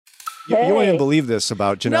You won't even believe this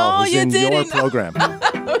about Jannelle, who's in your program.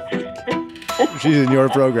 She's in your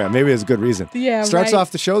program. Maybe it's a good reason. Yeah, Starts right.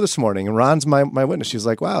 off the show this morning, and Ron's my witness. She's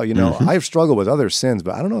like, wow, I've struggled with other sins,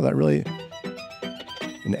 but I don't know that really...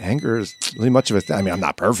 And anger is really much of a thing. I mean, I'm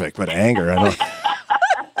not perfect, but anger, I know.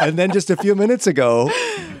 And then just a few minutes ago,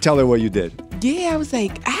 tell her what you did. Yeah, I was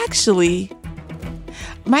like, actually,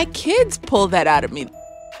 my kids pulled that out of me.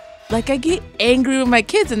 Like, I get angry with my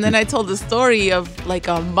kids. And then I told the story of like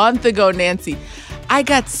a month ago, Nancy. I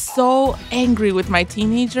got so angry with my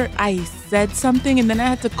teenager. I said something and then I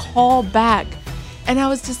had to call back. And I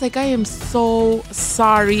was just like, I am so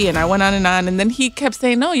sorry. And I went on. And then he kept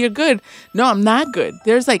saying, no, you're good. No, I'm not good.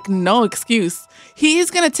 There's like no excuse.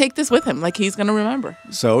 He's going to take this with him. Like he's going to remember.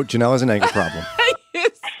 So Jannelle has an anger problem.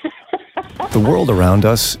 Yes. The world around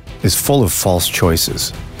us is full of false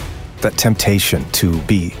choices. That temptation to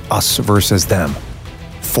be us versus them,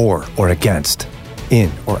 for or against,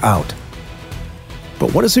 in or out.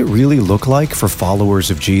 But what does it really look like for followers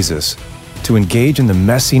of Jesus to engage in the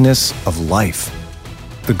messiness of life,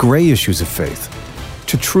 the gray issues of faith,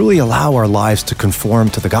 to truly allow our lives to conform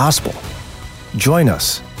to the gospel? Join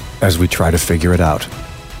us as we try to figure it out.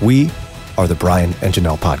 We are the Brian and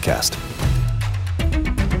Jannelle Podcast.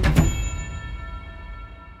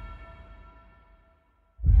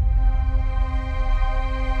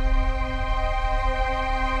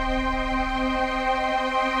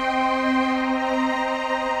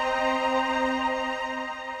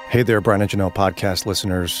 Hey there, Brian and Jannelle Podcast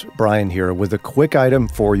listeners. Brian here with a quick item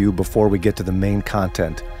for you before we get to the main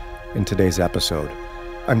content in today's episode.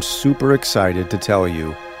 I'm super excited to tell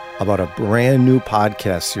you about a brand new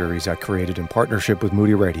podcast series I created in partnership with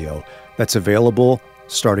Moody Radio that's available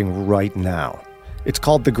starting right now. It's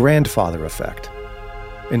called The Grandfather Effect.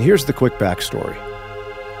 And here's the quick backstory.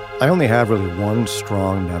 I only have really one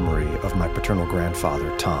strong memory of my paternal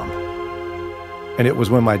grandfather, Tom. And it was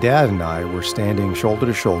when my dad and I were standing shoulder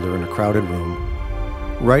to shoulder in a crowded room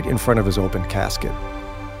right in front of his open casket.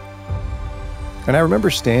 And I remember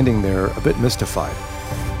standing there a bit mystified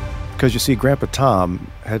because, you see, Grandpa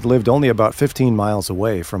Tom had lived only about 15 miles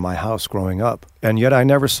away from my house growing up, and yet I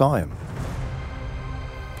never saw him.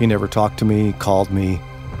 He never talked to me, called me,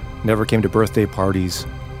 never came to birthday parties.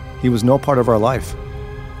 He was no part of our life.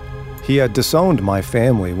 He had disowned my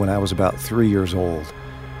family when I was about 3 years old.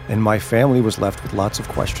 And my family was left with lots of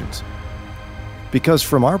questions. Because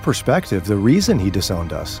from our perspective, the reason he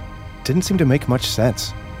disowned us didn't seem to make much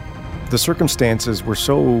sense. The circumstances were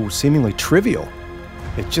so seemingly trivial.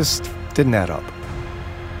 It just didn't add up.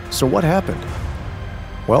 So what happened?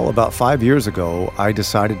 Well, about 5 years ago, I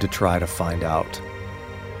decided to try to find out.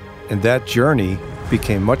 And that journey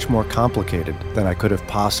became much more complicated than I could have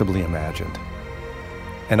possibly imagined.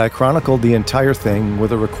 And I chronicled the entire thing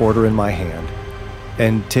with a recorder in my hand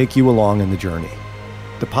and take you along in the journey.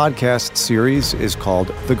 The podcast series is called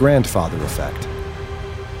The Grandfather Effect.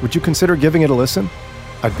 Would you consider giving it a listen?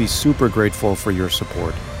 I'd be super grateful for your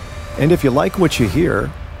support. And if you like what you hear,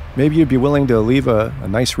 maybe you'd be willing to leave a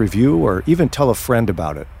nice review or even tell a friend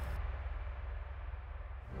about it.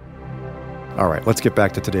 All right, let's get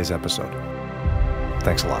back to today's episode.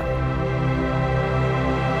 Thanks a lot.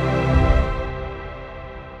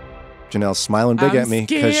 Jannelle's smiling big at me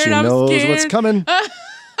because she I'm knows scared. what's coming.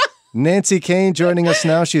 Nancy Kane joining us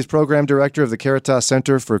now. She's program director of the Caritas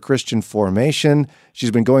Center for Christian Formation.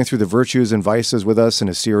 She's been going through the virtues and vices with us in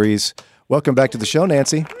a series. Welcome back to the show,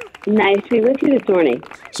 Nancy. Nice to be with you this morning.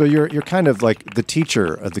 So you're kind of like the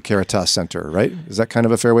teacher of the Caritas Center, right? Is that kind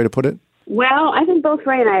of a fair way to put it? Well, I think both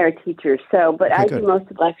Ray and I are teachers, but I do most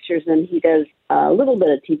of the lectures, and he does a little bit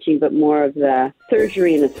of teaching, but more of the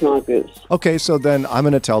surgery and the small groups. Okay, so then I'm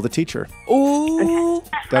going to tell the teacher. Ooh.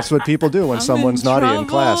 That's what people do when someone's naughty in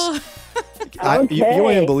class. You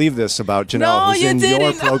won't even believe this about Jannelle, who's in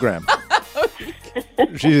your program.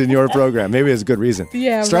 She's in your program. Maybe it's a good reason.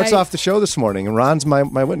 Yeah, Starts right. off the show this morning, and Ron's my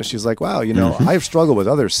witness. She's like, wow, I've struggled with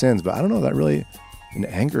other sins, but I don't know that really... And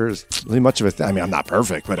anger is really much of a thing. I mean, I'm not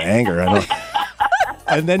perfect, but anger, I know.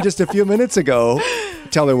 And then just a few minutes ago,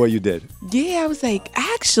 tell her what you did. Yeah, I was like,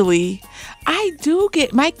 actually, I do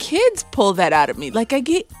get, my kids pull that out of me. Like, I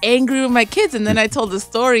get angry with my kids. And then I told the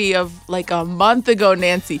story of like a month ago,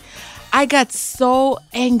 Nancy. I got so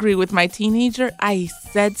angry with my teenager. I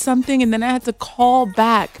said something and then I had to call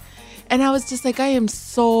back. And I was just like, I am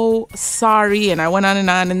so sorry. And I went on.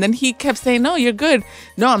 And then he kept saying, no, you're good.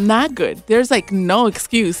 No, I'm not good. There's like no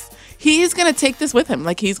excuse. He's going to take this with him.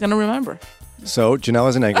 Like he's going to remember. So Jannelle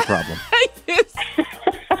has an anger problem. Yes.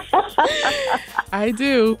 I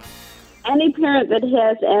do. Any parent that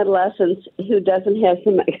has adolescents who doesn't have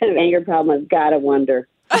some kind of anger problem has got to wonder.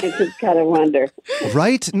 I just kind of wonder.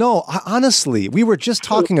 Right? No, honestly, we were just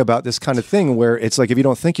talking about this kind of thing where it's like if you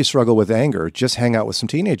don't think you struggle with anger, just hang out with some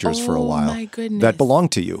teenagers for a while my goodness. that belong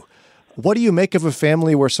to you. What do you make of a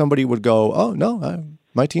family where somebody would go, oh, no,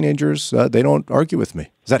 my teenagers, they don't argue with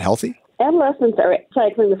me? Is that healthy? Adolescents are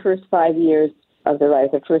cycling the first 5 years of their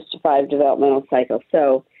life, the first 5 developmental cycles.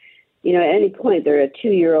 So, at any point, they're a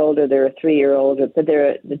 2-year-old or they're a 3-year-old, but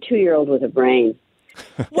they're the 2-year-old with a brain.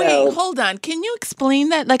 Wait, hold on. Can you explain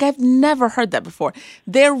that? Like, I've never heard that before.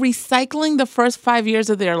 They're recycling the first 5 years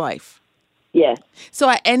of their life. Yes. So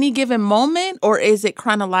at any given moment, or is it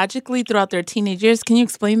chronologically throughout their teenage years? Can you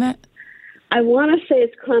explain that? I want to say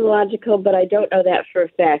it's chronological, but I don't know that for a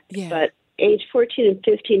fact. Yeah. But age 14 and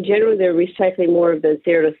 15, generally they're recycling more of the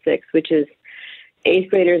 0 to 6, which is 8th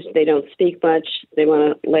graders. They don't speak much. They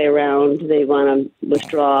want to lay around. They want to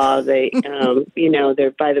withdraw. They,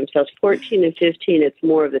 they're by themselves. 14 and 15, it's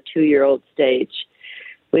more of the 2-year-old stage,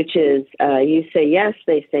 which is you say yes,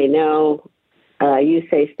 they say no. You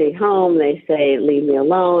say stay home. They say leave me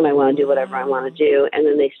alone. I want to do whatever I want to do. And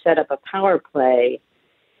then they set up a power play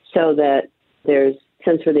so that there's a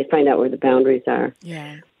sense where they find out where the boundaries are.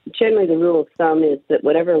 Yeah. Generally, the rule of thumb is that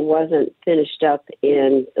whatever wasn't finished up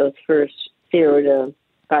in those first 0 to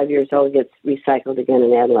 5 years old gets recycled again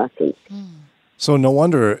in adolescence. So no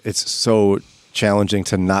wonder it's so challenging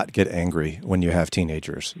to not get angry when you have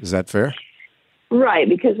teenagers. Is that fair? Right,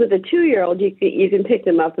 because with a 2-year-old, you can pick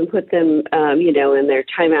them up and put them, in their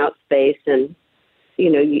timeout space, and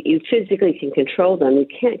you physically can control them. You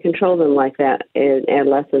can't control them like that in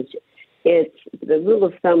adolescence. It's the rule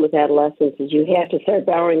of thumb with adolescents is you have to start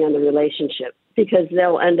borrowing on the relationship because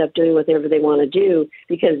they'll end up doing whatever they want to do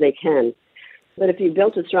because they can. But if you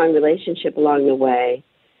built a strong relationship along the way,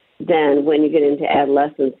 then when you get into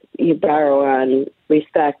adolescence, you borrow on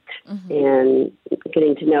respect and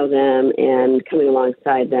getting to know them and coming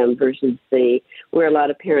alongside them versus where a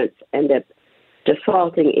lot of parents end up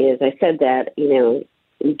defaulting is, I said that,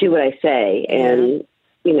 do what I say. And,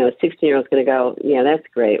 a 16-year-old's going to go, yeah, that's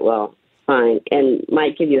great. Well, fine. And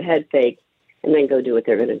might give you a head fake and then go do what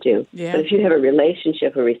they're going to do. Yeah. But if you have a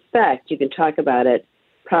relationship of respect, you can talk about it,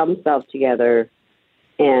 problem solve together,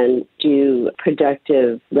 and do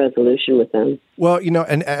productive resolution with them. Well,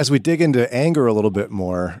 and as we dig into anger a little bit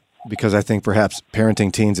more, because I think perhaps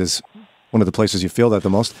parenting teens is one of the places you feel that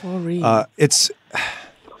the most. It's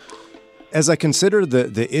as I consider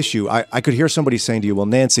the issue, I could hear somebody saying to you, well,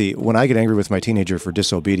 Nancy, when I get angry with my teenager for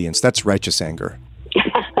disobedience, that's righteous anger.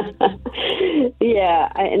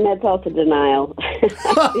 Yeah, and that's also denial.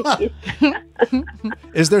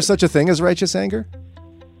 Is there such a thing as righteous anger?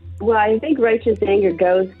 Well, I think righteous anger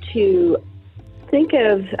goes to think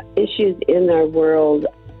of issues in our world.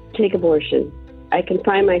 Take abortion. I can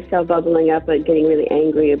find myself bubbling up and getting really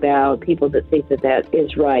angry about people that think that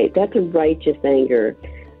is right. That's a righteous anger.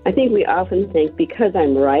 I think we often think because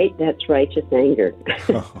I'm right, that's righteous anger.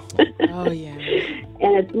 Oh, yeah.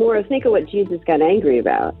 And it's more, think of what Jesus got angry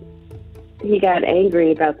about. He got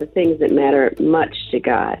angry about the things that matter much to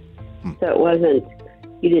God. So it wasn't,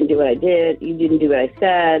 you didn't do what I did, you didn't do what I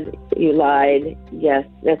said, you lied. Yes,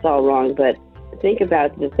 that's all wrong, but think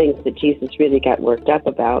about the things that Jesus really got worked up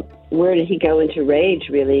about. Where did he go into rage,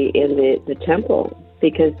 really, in the temple?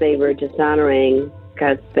 Because they were dishonoring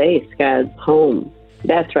God's space, God's home.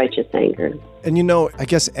 That's righteous anger. And I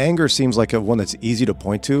guess anger seems like one that's easy to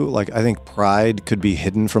point to. Like, I think pride could be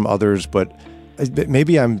hidden from others, but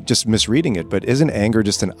maybe I'm just misreading it, but isn't anger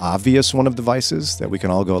just an obvious one of the vices that we can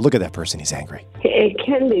all go, look at that person, he's angry? It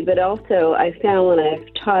can be, but also I found when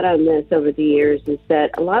I've taught on this over the years is that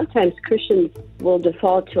a lot of times Christians will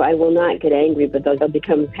default to, I will not get angry, but they'll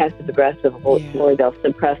become passive-aggressive or they'll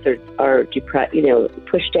suppress or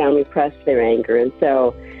push down, repress their anger. And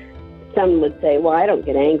so some would say, well, I don't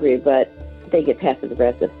get angry, but they get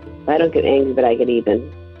passive-aggressive. I don't get angry, but I get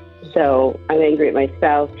even. So I'm angry at my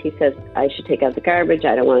spouse. He says I should take out the garbage.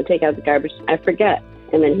 I don't want to take out the garbage. I forget.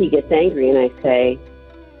 And then he gets angry and I say,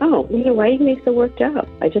 oh, why are you getting so worked up?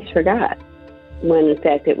 I just forgot. When in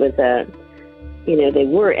fact it was they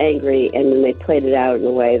were angry and then they played it out in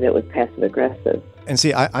a way that was passive-aggressive. And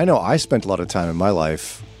see, I know I spent a lot of time in my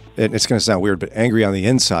life, and it's going to sound weird, but angry on the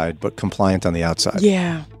inside, but compliant on the outside.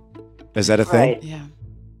 Yeah. Is that a thing? Right. Yeah.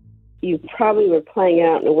 You probably were playing it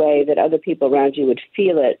out in a way that other people around you would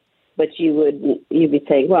feel it, but you'd be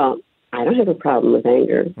saying, well, I don't have a problem with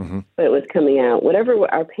anger, but it was coming out.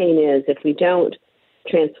 Whatever our pain is, if we don't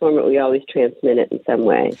transform it, we always transmit it in some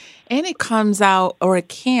way. And it comes out, or it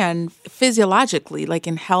can, physiologically, like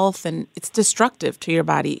in health, and it's destructive to your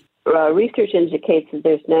body. Research indicates that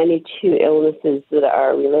there's 92 illnesses that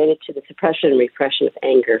are related to the suppression and repression of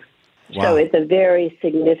anger. Wow. So it's a very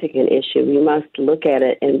significant issue. We must look at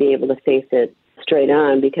it and be able to face it straight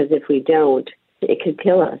on, because if we don't, it could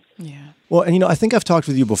kill us. Yeah. Well, and I think I've talked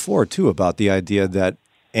with you before, too, about the idea that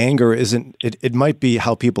anger isn't, it might be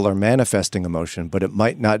how people are manifesting emotion, but it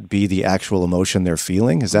might not be the actual emotion they're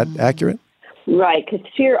feeling. Is that accurate? Right, because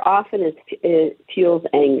fear often fuels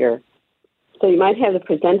anger. So you might have the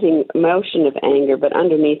presenting emotion of anger, but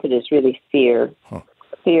underneath it is really fear.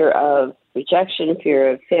 Fear of rejection,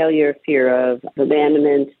 fear of failure, fear of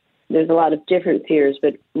abandonment. There's a lot of different fears,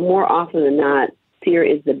 but more often than not, fear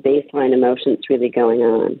is the baseline emotion that's really going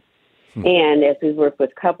on. And as we work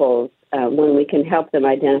with couples, when we can help them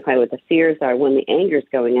identify what the fears are, when the anger is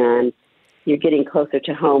going on, you're getting closer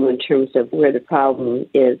to home in terms of where the problem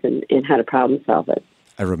is and how to problem solve it.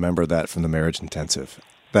 I remember that from the marriage intensive.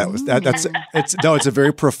 It's a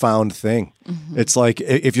very profound thing. Mm-hmm. It's like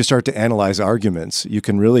if you start to analyze arguments, you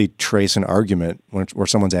can really trace an argument where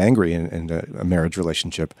someone's angry in a marriage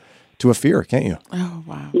relationship to a fear, can't you? Oh,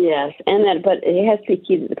 wow. Yes, but it has to be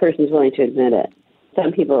key that the person's willing to admit it.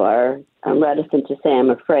 Some people are reticent to say, I'm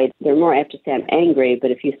afraid. They're more apt to say, I'm angry,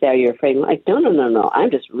 but if you say, are you afraid? I'm like, no, I'm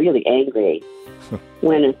just really angry.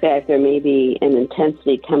 When, in fact, there may be an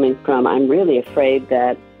intensity coming from, I'm really afraid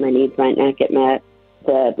that my needs might not get met,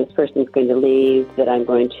 that this person's going to leave, that I'm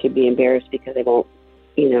going to be embarrassed because they won't,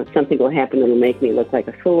 something will happen that will make me look like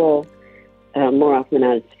a fool. More often than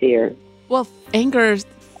not, it's fear. Well, anger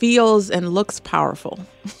feels and looks powerful.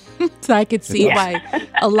 So I could see why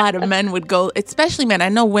a lot of men would go, especially men. I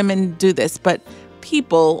know women do this, but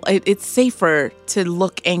people, it's safer to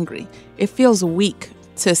look angry. It feels weak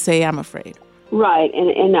to say, I'm afraid. Right.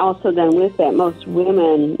 And also then with that, most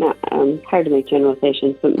women, hard to make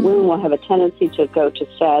generalizations, but women will have a tendency to go to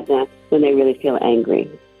sadness when they really feel angry.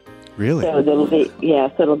 Really? So it'll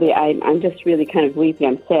be, I'm just really kind of weepy.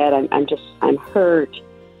 I'm sad. I'm hurt.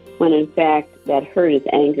 When in fact, that hurt is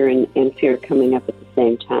anger and fear coming up at the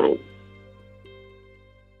same time.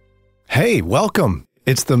 Hey, welcome.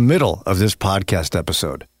 It's the middle of this podcast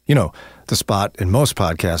episode. The spot in most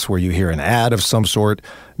podcasts where you hear an ad of some sort,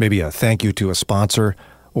 maybe a thank you to a sponsor.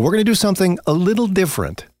 Well, we're going to do something a little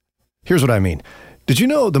different. Here's what I mean. Did you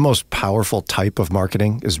know the most powerful type of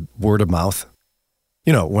marketing is word of mouth?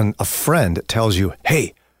 When a friend tells you,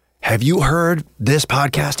 hey, have you heard this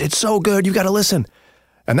podcast? It's so good. You got to listen.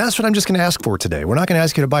 And that's what I'm just going to ask for today. We're not going to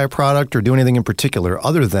ask you to buy a product or do anything in particular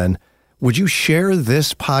other than, would you share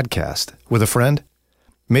this podcast with a friend?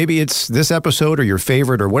 Maybe it's this episode or your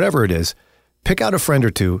favorite or whatever it is. Pick out a friend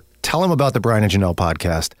or two, tell them about the Brian and Jannelle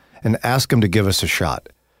podcast, and ask them to give us a shot.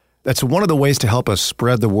 That's one of the ways to help us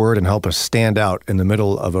spread the word and help us stand out in the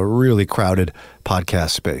middle of a really crowded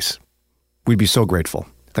podcast space. We'd be so grateful.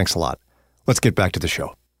 Thanks a lot. Let's get back to the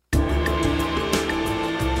show.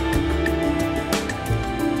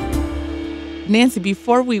 Nancy,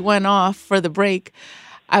 before we went off for the break,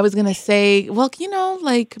 I was going to say, well,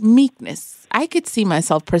 like meekness. I could see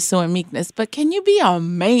myself pursuing meekness, but can you be a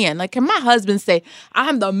man? Like, can my husband say,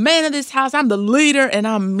 I'm the man of this house, I'm the leader, and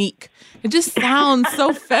I'm meek? It just sounds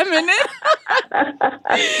so feminine.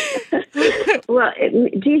 Well,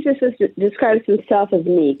 Jesus describes himself as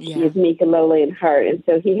meek. Yeah. He is meek and lowly in heart. And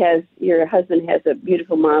so your husband has a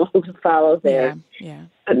beautiful model to follow there. Yeah.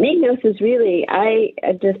 But meekness is really, I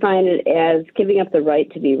define it as giving up the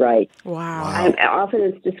right to be right. Wow. Often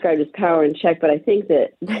it's described as power and check, but I think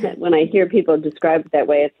that when I hear people describe it that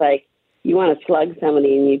way, it's like you want to slug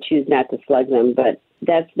somebody and you choose not to slug them, but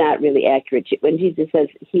that's not really accurate. When Jesus says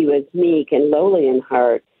he was meek and lowly in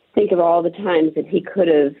heart, think of all the times that he could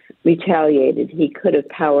have retaliated, he could have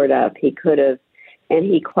powered up, and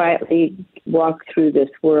he quietly walked through this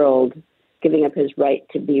world giving up his right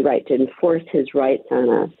to be right, to enforce his rights on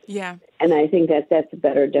us. Yeah. And I think that's a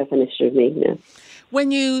better definition of meekness. When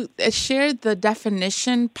you shared the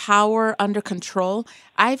definition, power under control,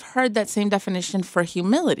 I've heard that same definition for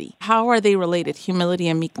humility. How are they related, humility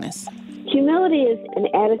and meekness? Humility is an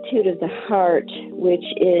attitude of the heart,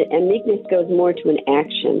 and meekness goes more to an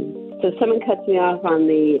action. So if someone cuts me off on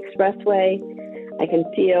the expressway, I can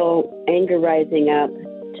feel anger rising up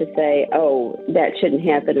to say, oh, that shouldn't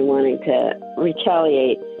happen, and wanting to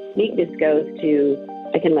retaliate. Meekness goes to,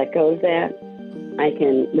 I can let go of that. I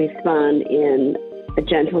can respond in a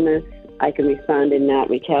gentleness. I can respond in not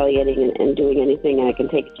retaliating and doing anything. And I can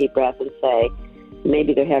take a deep breath and say,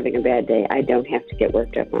 maybe they're having a bad day. I don't have to get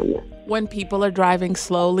worked up on this. When people are driving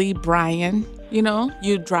slowly, Brian,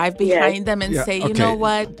 you drive behind them and say, you know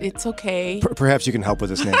what, it's okay. Perhaps you can help with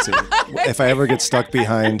this, Nancy. If I ever get stuck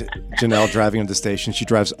behind Jannelle driving to the station, she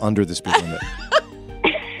drives under the speed limit.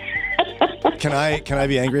 Can I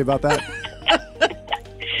be angry about that?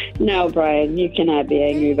 No, Brian, you cannot be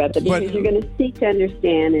angry about that because you're going to seek to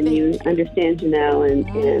understand, and you understand Jannelle.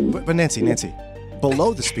 And But Nancy,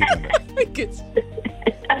 below the speed limit.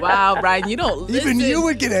 Wow, Brian, you don't listen. Even you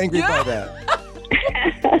would get angry by that.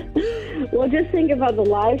 Well, just think about the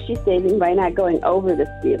lives she's saving by not going over the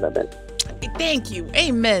speed limit. Thank you.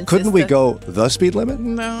 Amen. Couldn't we go the speed limit?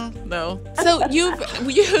 No. So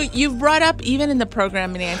you've brought up, even in the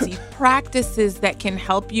program, Nancy, practices that can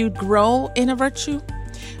help you grow in a virtue.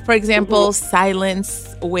 For example,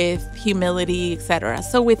 silence with humility, etc.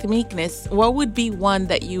 So with meekness, what would be one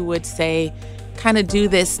that you would say, kind of do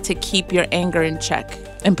this to keep your anger in check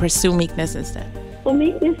and pursue meekness instead? Well,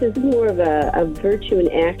 meekness is more of a virtue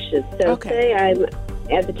in action. So say I'm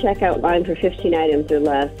at the checkout line for 15 items or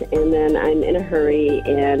less, and then I'm in a hurry,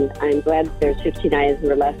 and I'm glad that there's 15 items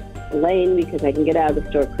or less lane because I can get out of the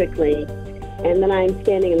store quickly. And then I'm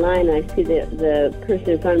standing in line, and I see that the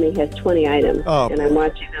person in front of me has 20 items, and I'm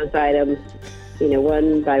watching those items,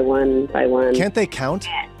 one by one by one. Can't they count?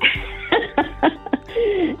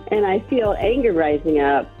 And I feel anger rising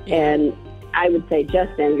up, and I would say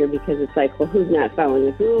just anger, because it's like, well, who's not following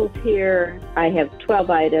the rules here? I have 12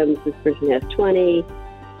 items. This person has 20.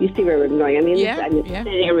 You see where we're going. I mean, I'm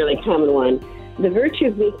saying a really common one. The virtue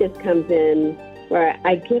of meekness comes in where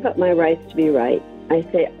I give up my rights to be right. I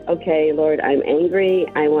say, okay, Lord, I'm angry.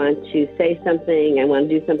 I want to say something. I want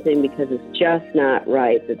to do something because it's just not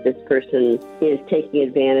right that this person is taking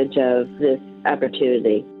advantage of this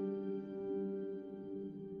opportunity.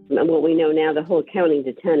 And what we know now, the whole counting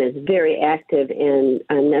to 10 is very active and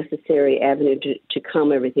a necessary avenue to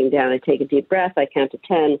calm everything down. I take a deep breath. I count to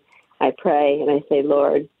 10. I pray, and I say,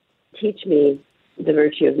 Lord, teach me the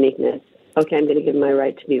virtue of meekness. Okay, I'm going to give my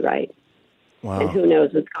right to be right. Wow. And who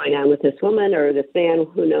knows what's going on with this woman or this man?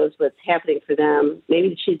 Who knows what's happening for them?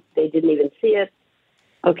 Maybe they didn't even see it.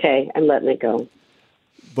 Okay, I'm letting it go.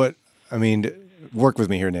 But, I mean, work with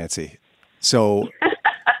me here, Nancy. So,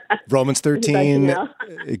 Romans 13,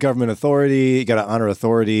 government authority, you got to honor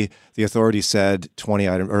authority. The authority said 20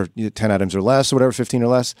 items or 10 items or less, or whatever, 15 or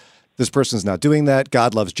less. This person's not doing that.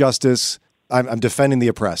 God loves justice. I'm defending the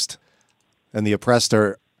oppressed. And the oppressed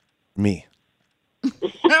are me.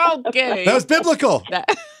 Okay. That was biblical.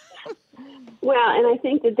 Well, and I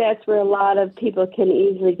think that's where a lot of people can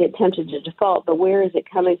easily get tempted to default. But where is it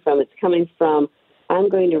coming from? It's coming from, I'm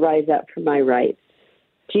going to rise up for my rights.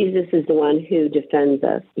 Jesus is the one who defends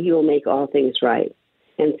us. He will make all things right.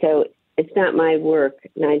 And so it's not my work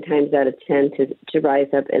 9 times out of 10 to rise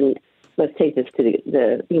up and let's take this to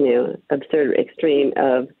the absurd extreme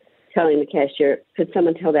of telling the cashier, could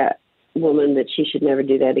someone tell that woman that she should never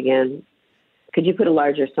do that again? Could you put a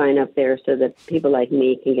larger sign up there so that people like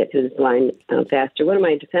me can get through this line faster? What am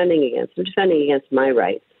I defending against? I'm defending against my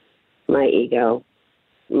rights, my ego,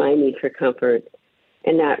 my need for comfort,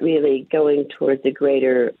 and not really going towards a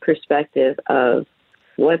greater perspective of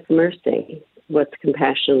what's mercy, what's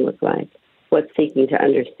compassion look like, what's seeking to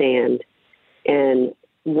understand. And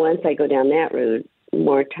once I go down that route,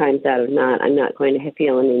 more times out of not, I'm not going to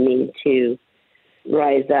feel any need to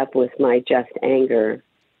rise up with my just anger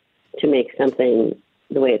to make something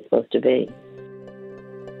the way it's supposed to be.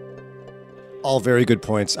 All very good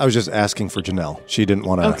points. I was just asking for Jannelle. She didn't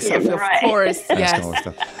want to. Okay, of course, yes.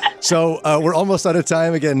 So we're almost out of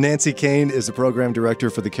time. Again, Nancy Kane is the program director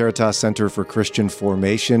for the Caritas Center for Christian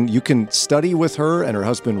Formation. You can study with her and her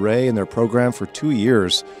husband Ray in their program for 2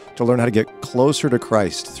 years to learn how to get closer to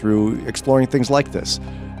Christ through exploring things like this.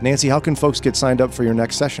 Nancy, how can folks get signed up for your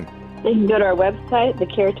next session? They can go to our website,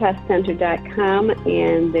 thecaritascenter.com,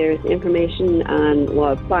 and there's information on,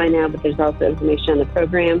 apply now, but there's also information on the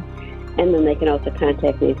program. And then they can also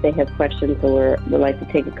contact me if they have questions or would like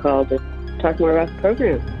to take a call to talk more about the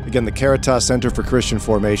program. Again, the Caritas Center for Christian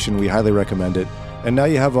Formation, we highly recommend it. And now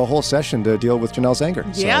you have a whole session to deal with Jannelle's anger.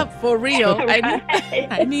 Yeah, for real.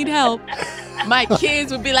 I need help. My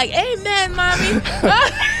kids would be like, amen, Mommy.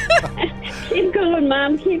 Keep going,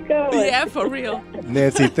 Mom. Keep going. Yeah, for real.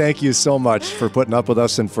 Nancy, thank you so much for putting up with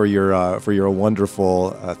us and for your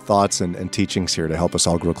wonderful thoughts and teachings here to help us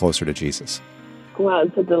all grow closer to Jesus. Wow,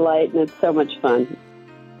 it's a delight, and it's so much fun.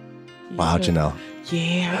 Wow, Jannelle.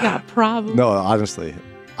 Yeah, I got problems. No, honestly,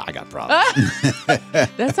 I got problems.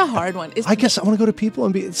 That's a hard one. I guess I want to go to people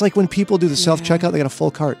and it's like when people do the self-checkout, they got a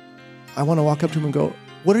full cart. I want to walk up to them and go,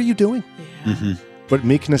 what are you doing? Yeah. Mm-hmm. But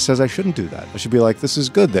meekness says I shouldn't do that. I should be like, this is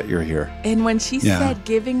good that you're here. And when she said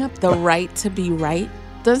giving up the right to be right,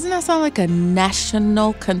 doesn't that sound like a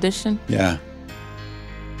national condition? Yeah.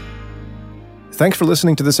 Thanks for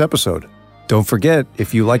listening to this episode. Don't forget,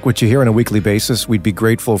 if you like what you hear on a weekly basis, we'd be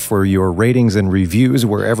grateful for your ratings and reviews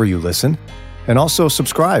wherever you listen. And also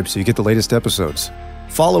subscribe so you get the latest episodes.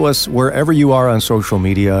 Follow us wherever you are on social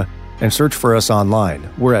media and search for us online.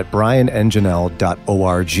 We're at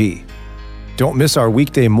brianandjannelle.org. Don't miss our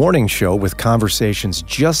weekday morning show with conversations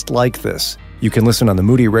just like this. You can listen on the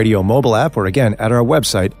Moody Radio mobile app or again at our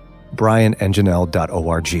website,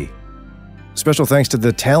 brianandjannelle.org. Special thanks to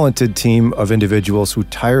the talented team of individuals who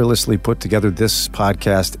tirelessly put together this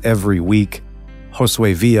podcast every week: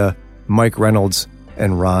 Josue Villa, Mike Reynolds,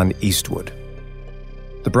 and Ron Eastwood.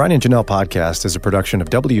 The Brian and Jannelle podcast is a production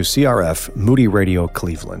of WCRF Moody Radio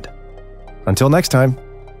Cleveland. Until next time,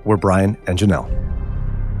 we're Brian and Jannelle.